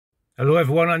Hello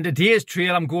everyone, on today's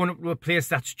trail I'm going up to a place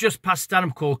that's just past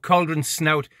Stanham called Cauldron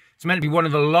Snout. It's meant to be one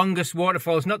of the longest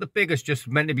waterfalls, not the biggest, just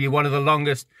meant to be one of the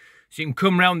longest. So you can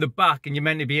come round the back and you're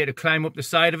meant to be able to climb up the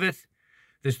side of it.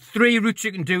 There's 3 routes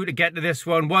you can do to get to this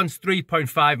one. One's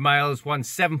 3.5 miles, one's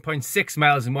 7.6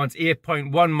 miles and one's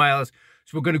 8.1 miles.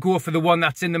 So we're going to go for the one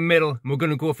that's in the middle and we're going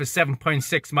to go for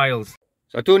 7.6 miles.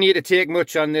 So I don't need to take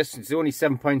much on this, it's only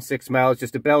 7.6 miles,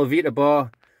 just a Belvita bar,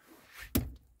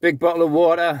 big bottle of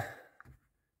water,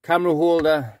 camera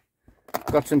holder,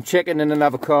 got some chicken and an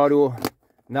avocado,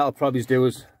 and that'll probably do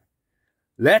us.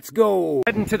 Let's go!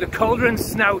 Heading to the Cauldron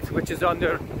Snout, which is on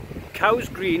the Cow's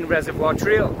Green Reservoir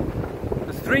Trail.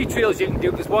 There's 3 trails you can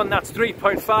do. There's one that's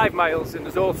 3.5 miles and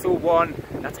there's also one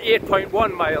that's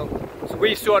 8.1 mile. So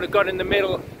we sort of got in the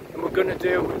middle and we're going to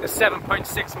do the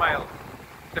 7.6 mile.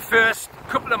 The first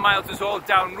couple of miles is all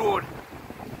down road.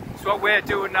 So what we're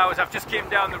doing now is I've just came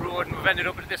down the road and we've ended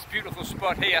up at this beautiful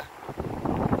spot here.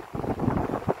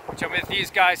 Which I'm with these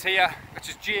guys here, which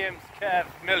is James, Kev,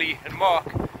 Millie and Mark.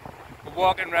 We're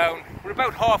walking around. We're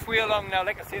about halfway along now.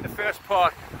 Like I say, the first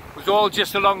part was all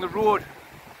just along the road.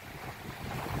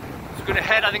 So we're going to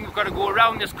head, I think we've got to go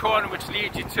around this corner which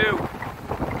leads you to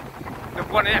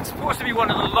it's supposed to be one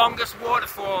of the longest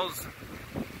waterfalls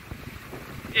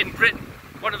in Britain.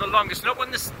 One of the longest, not one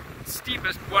of the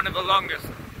steepest, one of the longest,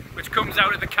 which comes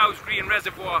out of the Cow's Green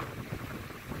Reservoir.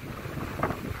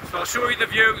 So I'll show you the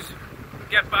views,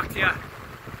 get back to you.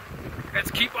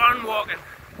 Let's keep on walking.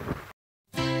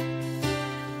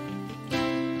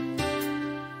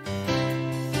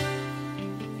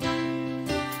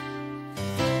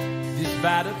 These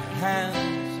battered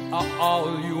hands are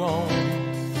all you own.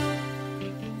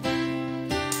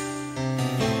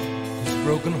 This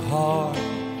broken heart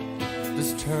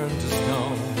is turned to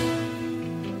stone.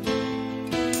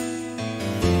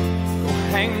 Go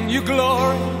hang your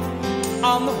glory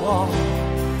on the wall.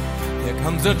 There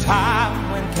comes a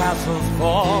time when castles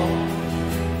fall,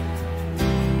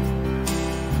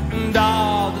 and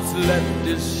all that's left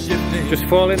is shifting. Just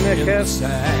fall in there, Kev.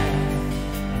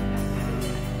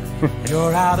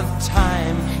 You're out of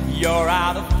time, you're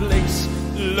out of place.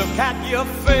 Look at your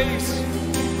face,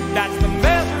 that's the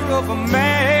measure of a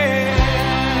man.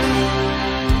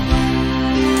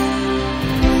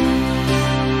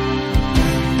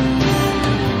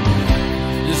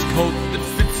 This coat that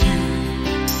fits you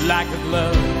like a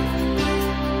glove,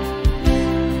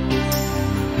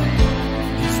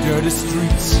 these dirty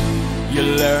streets you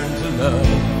learn to love.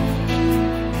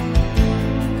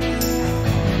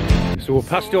 So we're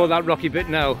past all that rocky bit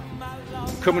now,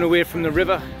 coming away from the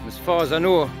river. As far as I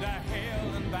know,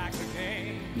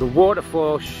 the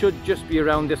waterfall should just be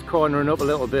around this corner and up a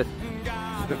little bit.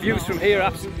 The views from here are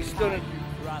absolutely stunning.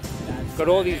 Got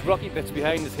all these rocky bits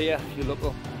behind us here, if you look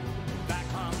up,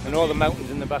 and all the mountains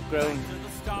in the background.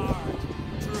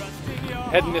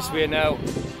 Heading this way now.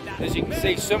 As you can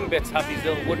see, some bits have these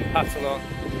little wooden paths along.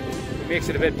 It makes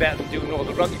it a bit better than doing all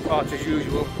the rocky parts as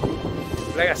usual.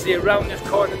 Like I say, around this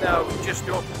corner now, just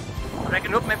up, I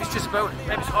reckon up maybe it's just about,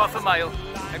 maybe it's half a mile,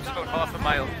 maybe it's about half a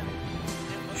mile,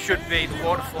 should be the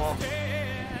waterfall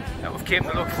that we've came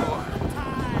to look for.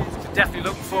 So definitely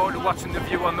looking forward to watching the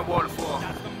view on the waterfall.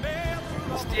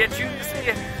 Stay tuned to see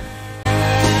it.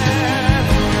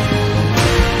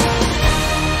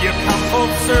 You come full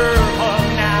circle,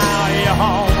 now you're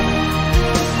home.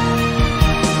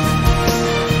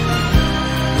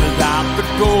 Without the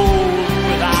gold,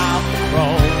 without the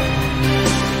chrome.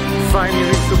 Finally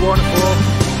reached the waterfall.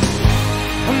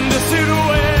 And this is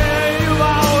where you've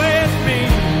always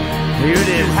been. Here it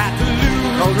is. You had to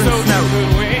lose Cauldron so Snout. you could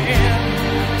win.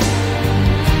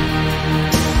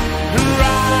 And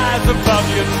rise above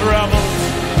your troubles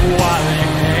while you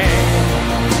can.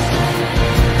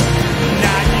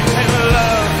 Now you can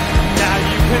love, now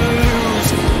you can lose,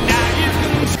 now you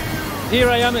can choose. Here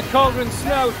I am at Cauldron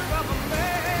Snout.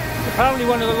 Apparently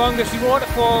one of the longest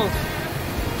waterfalls in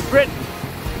Britain.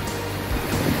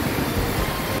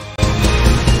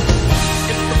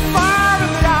 It's the fire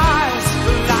in the eyes,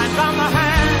 the lines on the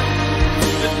hand.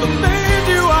 It's the things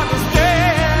you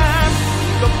understand.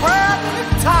 The breath and the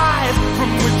ties from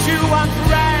which you once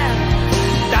ran.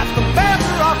 That's the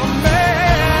measure of a man.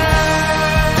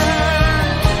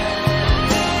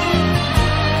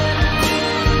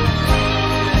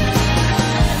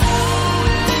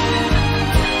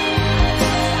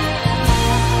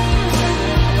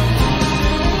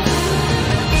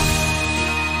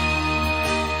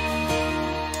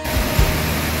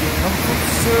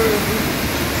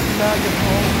 Now you're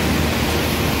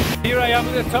home. Here I am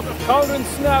at the top of Cauldron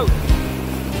Snout.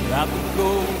 Without the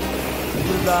gold,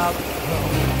 without the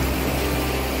chrome.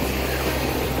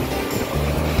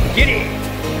 Get it!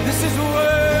 This is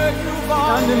where you've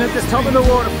Standing at the top of the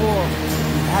waterfall.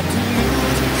 had to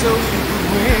lose so you could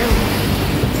win.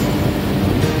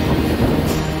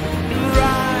 And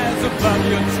rise above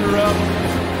your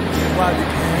troubles while you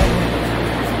can.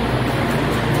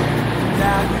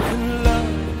 Now you can love,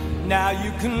 now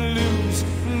you can lose,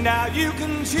 now you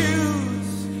can choose.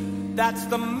 That's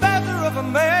the measure of a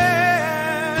man.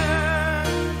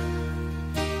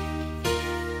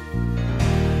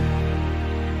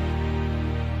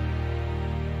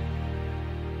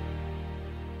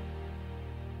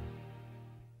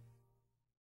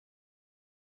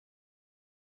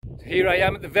 Here I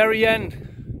am at the very end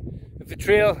of the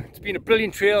trail. It's been a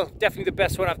brilliant trail, definitely the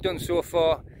best one I've done so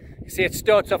far. You see, it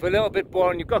starts off a little bit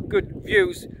boring, you've got good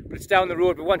views, but it's down the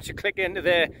road. But once you click into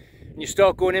there and you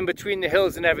start going in between the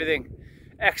hills and everything,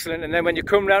 excellent. And then when you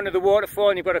come round to the waterfall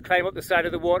and you've got to climb up the side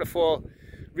of the waterfall,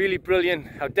 really brilliant.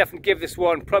 I'll definitely give this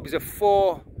one probably a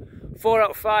 4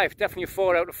 out of 5, definitely a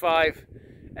 4 out of 5.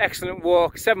 Excellent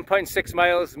walk, 7.6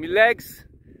 miles. My legs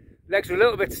were a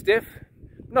little bit stiff.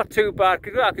 Not too bad,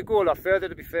 I could go a lot further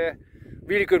to be fair.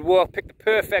 Really good walk, picked the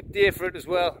perfect day for it as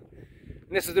well.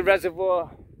 And this is the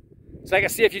reservoir. So like I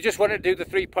say, if you just want to do the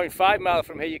 3.5 mile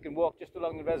from here, you can walk just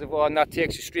along the reservoir and that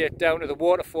takes you straight down to the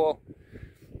waterfall.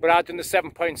 But I've done the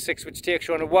 7.6, which takes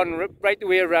you on a one right the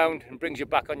way around and brings you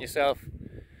back on yourself.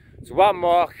 So one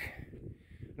Mark,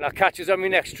 and I'll catch you on my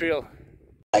next trail.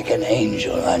 Like an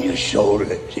angel on your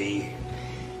shoulder, see?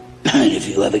 And if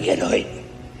you ever get hurt,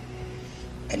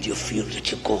 and you feel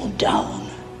that you're going down,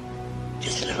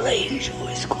 this little angel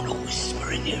is going to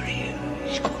whisper in your ear.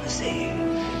 He's going to say,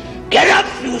 "Get up,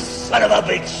 you son of a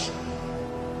bitch!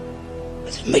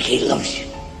 Because Mickey loves you."